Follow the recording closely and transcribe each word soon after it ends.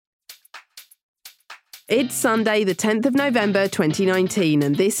It's Sunday, the 10th of November 2019,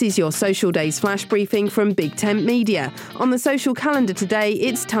 and this is your Social Days flash briefing from Big Tent Media. On the social calendar today,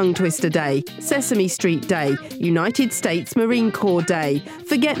 it's Tongue Twister Day, Sesame Street Day, United States Marine Corps Day,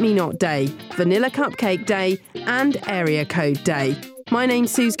 Forget-Me-Not Day, Vanilla Cupcake Day, and Area Code Day. My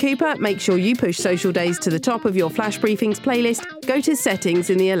name's Suze Cooper. Make sure you push Social Days to the top of your flash briefings playlist. Go to Settings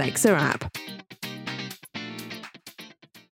in the Alexa app.